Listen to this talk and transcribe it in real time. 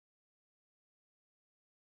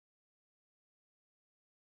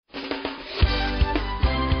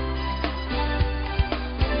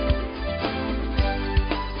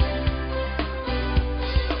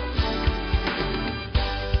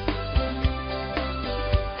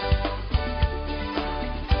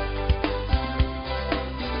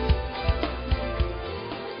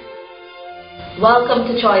Welcome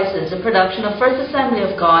to Choices, a production of First Assembly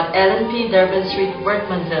of God, LNP, Durban Street,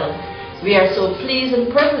 Workmanville. We are so pleased and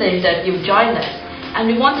privileged that you've joined us, and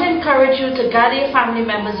we want to encourage you to gather your family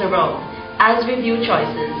members around as we view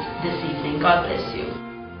Choices this evening. God bless you.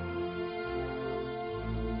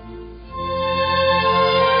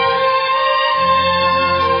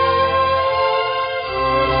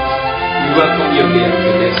 We welcome you again to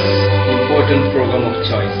this important program of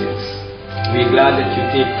Choices. We're glad that you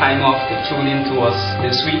take time off to tune in to us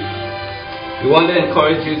this week. We want to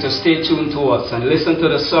encourage you to stay tuned to us and listen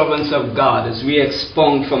to the servants of God as we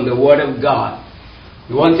expound from the Word of God.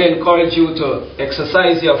 We want to encourage you to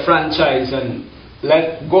exercise your franchise and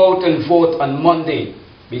go out and vote on Monday,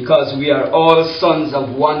 because we are all sons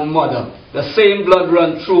of one mother. The same blood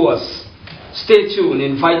runs through us. Stay tuned,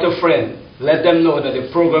 invite a friend, let them know that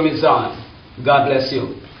the program is on. God bless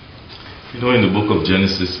you. You know, in the book of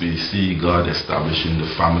Genesis, we see God establishing the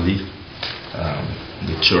family,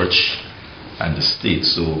 the church, and the state.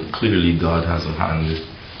 So clearly God has a hand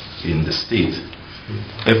in the state.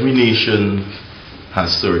 Every nation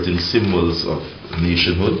has certain symbols of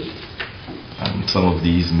nationhood. Some of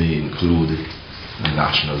these may include the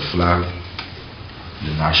national flag,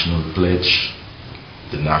 the national pledge,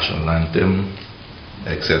 the national anthem,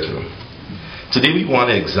 etc. Today we want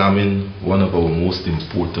to examine one of our most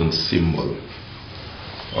important symbols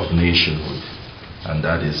of nationhood, and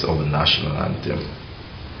that is our national anthem.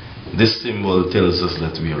 This symbol tells us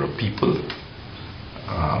that we are a people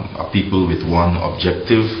with one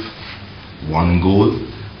objective, one goal,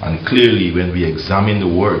 and clearly when we examine the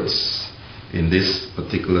words in this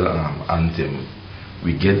particular anthem,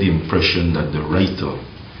 we get the impression that the writer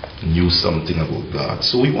knew something about God.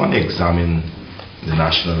 So we want to examine the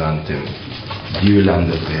national anthem, Dear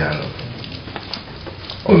Land of Guyana,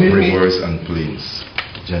 of rivers and plains.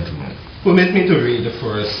 Gentlemen. Permit me to read the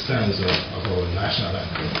first stanza of our national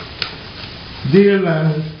anthem. Dear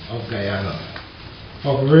land of Guyana,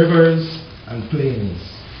 of rivers and plains,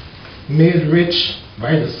 made rich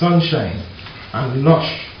by the sunshine and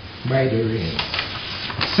lush by the rain,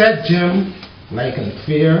 set gem like an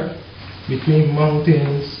fair between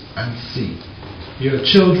mountains and sea. Your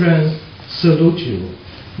children salute you,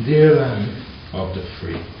 dear land of the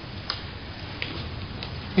free.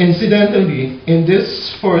 Incidentally, in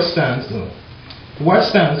this first stanza, what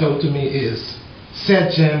stands out to me is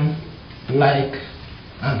set gem, like,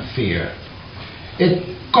 and fair.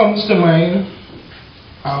 It comes to mind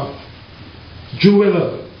of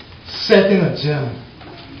jeweler setting a gem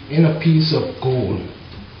in a piece of gold.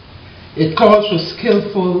 It calls for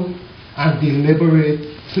skillful and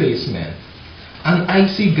deliberate placement. And I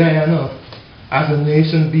see Guyana as a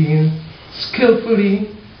nation being skillfully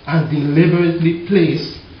and deliberately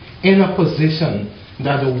placed in a position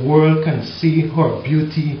that the world can see her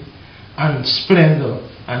beauty and splendor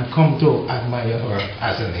and come to admire her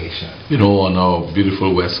as a nation. You know, on our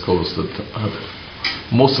beautiful west coast, that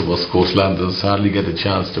most of us coastlanders hardly get a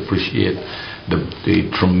chance to appreciate the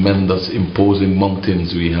tremendous imposing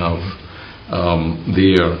mountains we have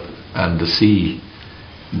there, and the sea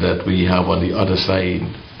that we have on the other side.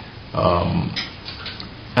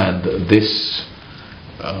 And this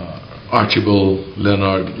Archibald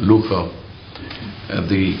Leonard Luther,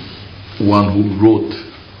 the one who wrote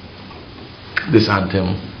this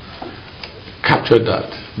anthem, captured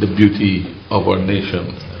that, the beauty of our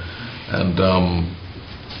nation. And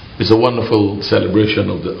it's a wonderful celebration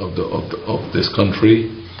of this country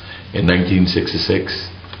in 1966,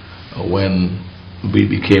 when we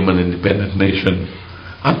became an independent nation.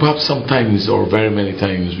 And perhaps sometimes, or very many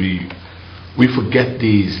times, we forget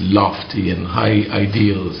these lofty and high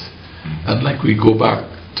ideals. And like we go back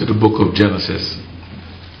to the book of Genesis,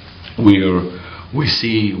 where we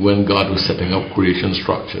see when God was setting up creation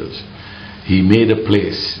structures, He made a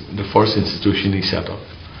place. The first institution He set up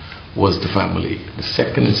was the family. The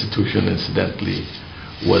second institution, incidentally,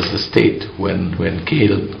 was the state, when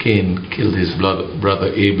Cain killed his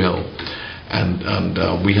brother Abel. And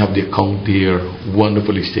we have the account here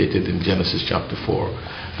wonderfully stated in Genesis chapter 4.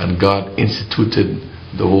 And God instituted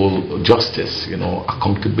the whole justice,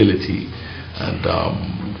 accountability, and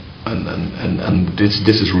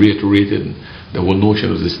this is reiterated. The whole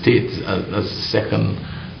notion of the state as the second,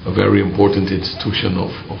 a very important institution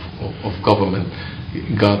of government.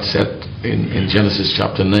 God said in Genesis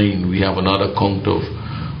chapter 9, we have another account of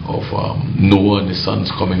Noah and his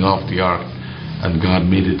sons coming off the ark. And God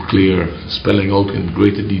made it clear, spelling out in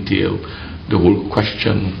greater detail the whole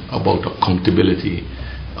question about accountability.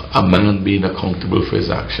 A man being accountable for his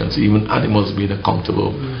actions, even animals being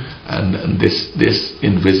accountable. And this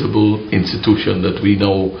invisible institution that we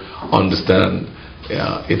now understand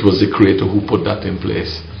it was the Creator who put that in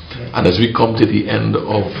place. And as we come to the end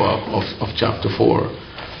of chapter 4,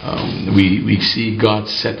 we see God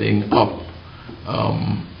setting up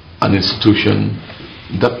an institution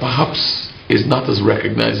that perhaps is not as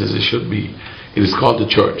recognized as it should be. It is called the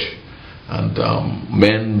church. And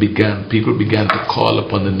people began to call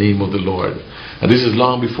upon the name of the Lord. And this is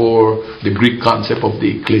long before the Greek concept of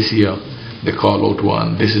the ecclesia, the call out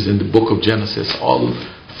one. This is in the book of Genesis. All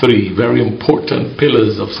three very important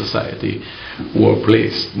pillars of society were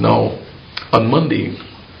placed. Now, on Monday,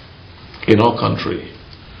 in our country,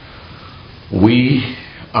 we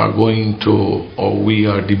are going to, or we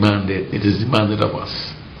are demanded, it is demanded of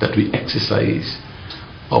us that we exercise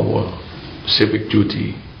our civic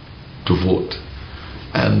duty to vote.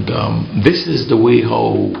 And this is the way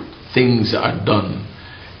how things are done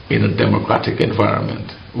in a democratic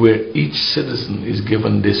environment, where each citizen is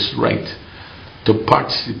given this right to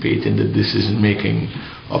participate in the decision making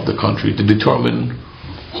of the country, to determine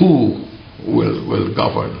who will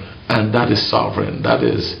govern. And that is sovereign. That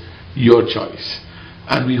is your choice.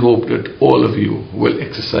 And we hope that all of you will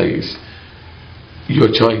exercise your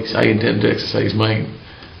choice. I intend to exercise mine.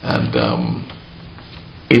 And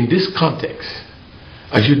in this context,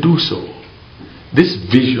 as you do so, this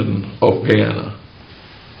vision of Guyana,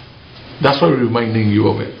 that's why we're reminding you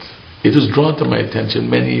of it. It was drawn to my attention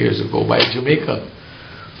many years ago by a Jamaican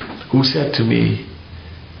who said to me,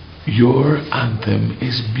 "Your anthem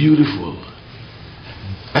is beautiful."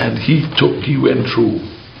 And he went through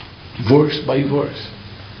verse by verse.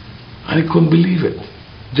 And I couldn't believe it.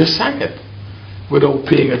 Just sang it without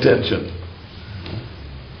paying attention.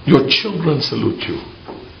 Your children salute you,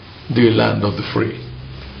 dear land of the free.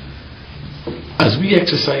 As we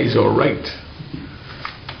exercise our right,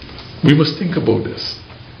 we must think about this.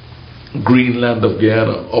 Green land of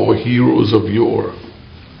Guyana, our heroes of yore.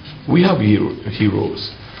 We have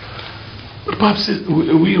heroes. But perhaps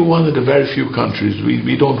we are one of the very few countries,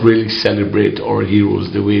 we don't really celebrate our heroes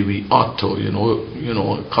the way we ought to. You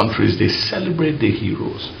know, countries, they celebrate their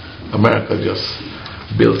heroes. America just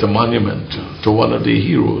built a monument to one of their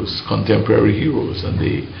heroes, contemporary heroes, and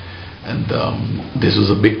this was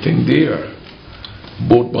a big thing there.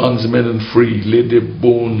 Both bondsmen and free laid their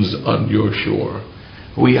bones on your shore.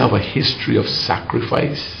 We have a history of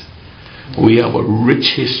sacrifice. We have a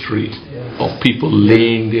rich history of people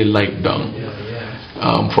laying their life down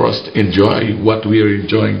for us to enjoy what we are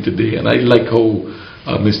enjoying today. And I like how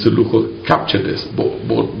Mr. Luca captured this.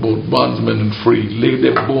 Both bondsmen and free lay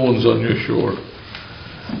their bones on your shore.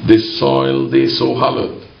 This soil they so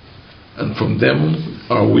hallowed, and from them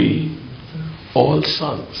are we, all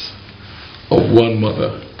sons of one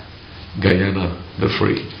mother, Guyana the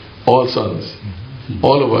free. All sons,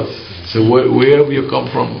 all of us. So where you come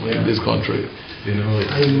from in this country? You know,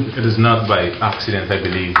 it is not by accident, I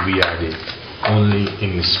believe, we are the only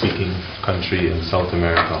English-speaking country in South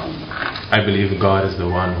America. I believe God is the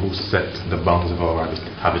one who set the bounds of our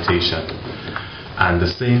habitation. And the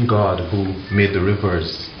same God who made the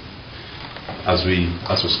rivers, as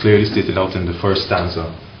was clearly stated out in the first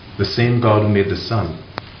stanza, the same God who made the sun,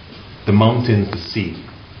 the mountains, the sea,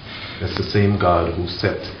 it's the same God who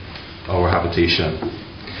set our habitation.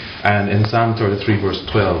 And in Psalm 33 verse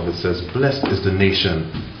 12 it says, "Blessed is the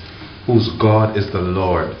nation whose God is the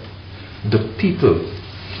Lord, the people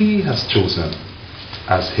he has chosen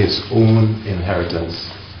as his own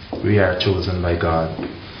inheritance." We are chosen by God.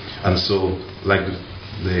 And so, like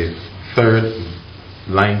the third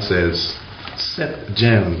line says, "Set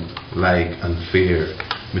gem like and fair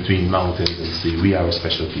between mountains and sea." We are a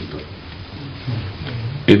special people.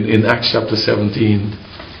 In Acts chapter 17,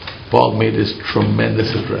 Paul made this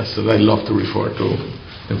tremendous address that I love to refer to.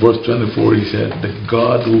 In verse 24 he said, "The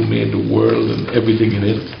God who made the world and everything in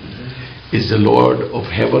it is the Lord of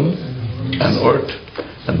heaven and earth,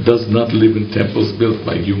 and does not live in temples built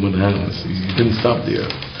by human hands." He didn't stop there.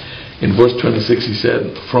 In verse 26 he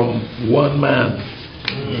said, "From one man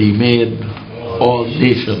he made all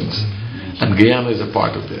nations," and Guyana is a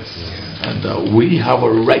part of this. And we have a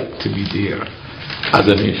right to be there as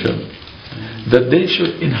a nation, that they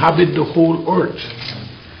should inhabit the whole earth.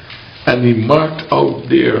 And he marked out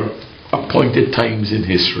their appointed times in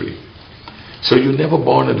history. So you're never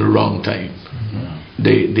born at the wrong time.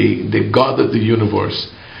 The God of the universe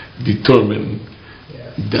determined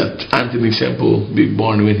that Anthony Semple be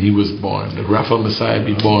born when he was born, that Raphael Messiah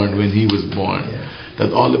be born when he was born,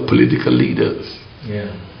 that all the political leaders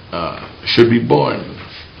should be born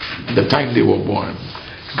the time they were born.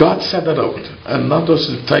 God set that out, and not just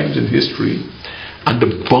the times in history and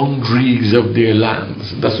the boundaries of their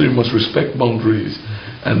lands. That's why we must respect boundaries,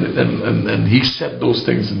 and he set those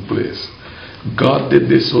things in place. God did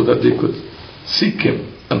this so that they could seek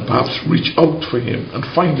Him and perhaps reach out for Him and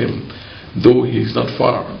find Him, though He is not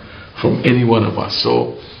far from any one of us.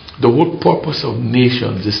 So the whole purpose of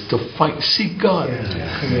nations is to seek God.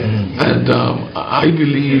 And I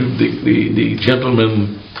believe the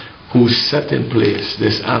gentlemen who set in place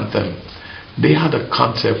this anthem, they had a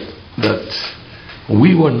concept that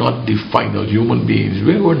we were not the final human beings.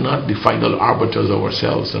 We were not the final arbiters of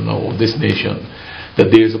ourselves and of this nation.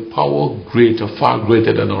 That there is a power greater, far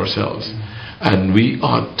greater than ourselves. And we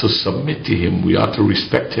ought to submit to Him. We ought to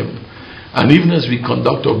respect Him. And even as we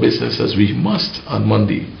conduct our business as we must on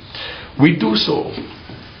Monday, we do so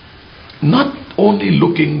not only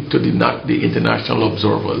looking to the international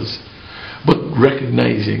observers, but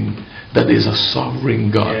recognizing that there is a sovereign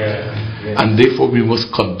God. And therefore we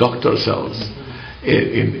must conduct ourselves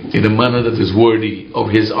in a manner that is worthy of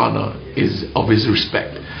His honor, of His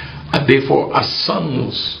respect. And therefore, as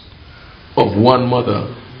sons of one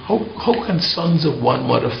mother, how can sons of one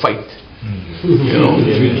mother fight? And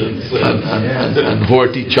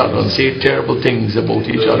hurt each other and say terrible things about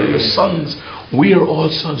each other. Your sons, we are all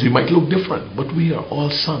sons. We might look different, but we are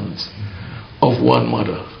all sons of one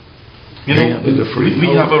mother. We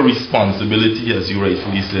have a responsibility, as you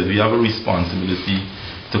rightfully said, we have a responsibility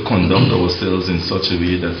to conduct ourselves in such a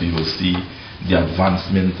way that we will see the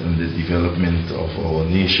advancement and the development of our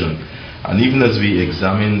nation. And even as we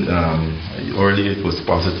examined earlier, it was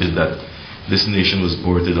posited that this nation was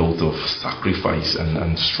birthed out of sacrifice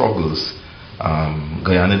and struggles.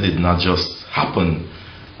 Guyana did not just happen.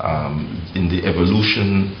 In the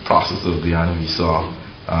evolution process of Guyana, we saw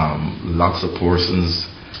lots of persons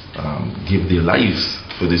give their lives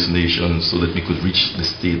for this nation so that we could reach the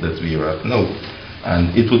state that we are at now.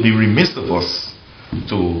 And it would be remiss of us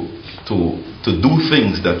to do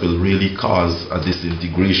things that will really cause a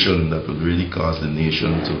disintegration, that will really cause the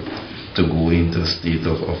nation to go into a state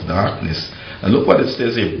of darkness. And look what it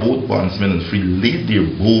says here: both bondsmen and free laid their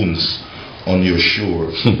bones on your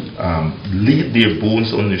shore. Laid their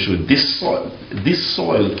bones on your shore. This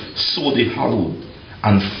soil so they hallowed,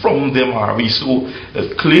 and from them are we. So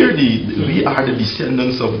clearly we are the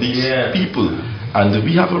descendants of these people. And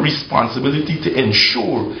we have a responsibility to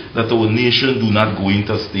ensure that our nation do not go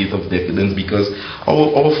into a state of decadence, because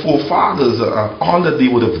our forefathers, all that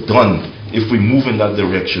they would have done if we move in that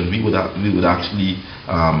direction, we would actually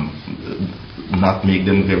not make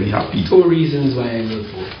them very happy. Two reasons why I will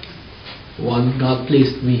vote. One, God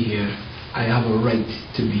placed me here. I have a right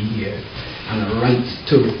to be here and a right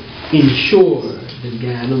to ensure that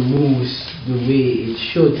Guyana moves the way it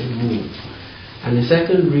should move. And the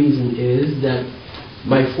second reason is that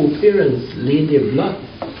my foreparents laid their blood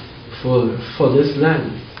for this land,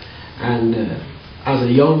 and as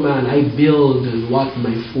a young man I build what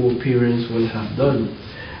my foreparents would have done.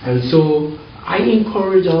 And so I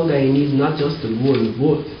encourage all Guyanese not just to go and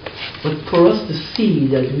vote, but for us to see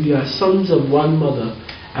that we are sons of one mother,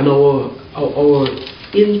 and our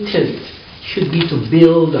intent should be to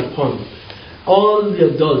build upon. All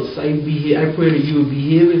the adults, I pray that you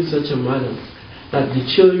behave in such a manner that your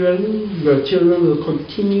children will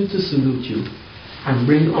continue to salute you and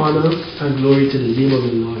bring honor and glory to the name of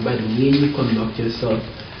the Lord by the way you conduct yourself.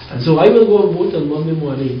 And so I will go and vote on Monday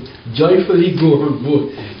morning, joyfully go and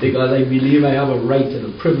vote, because I believe I have a right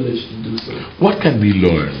and a privilege to do so. What can we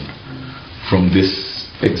learn from this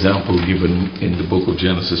example given in the book of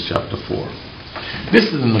Genesis chapter 4?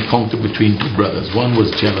 This is an encounter between two brothers. One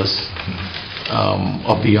was jealous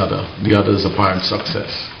of the other. The other's apparent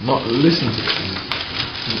success. Now, listen to this.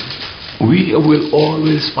 We will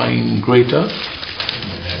always find greater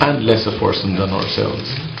and lesser person than ourselves.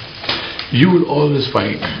 You will always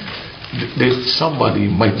find that somebody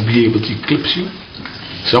might be able to eclipse you.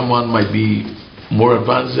 Someone might be more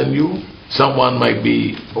advanced than you. Someone might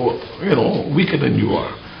be, weaker than you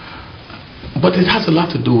are. But it has a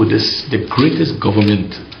lot to do with this. The greatest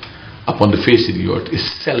government upon the face of the earth is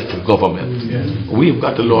self-government. We've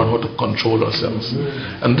got to learn how to control ourselves.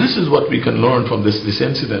 And this is what we can learn from this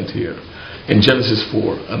incident here in Genesis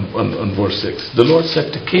 4 and verse 6. The Lord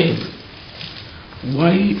said to Cain,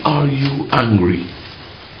 "Why are you angry?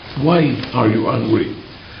 Why are you angry?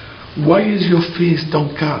 Why is your face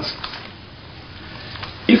downcast?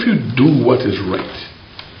 If you do what is right,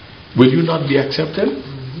 will you not be accepted?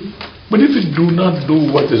 But if you do not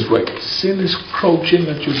do what is right, sin is crouching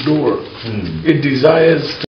at your door. It desires to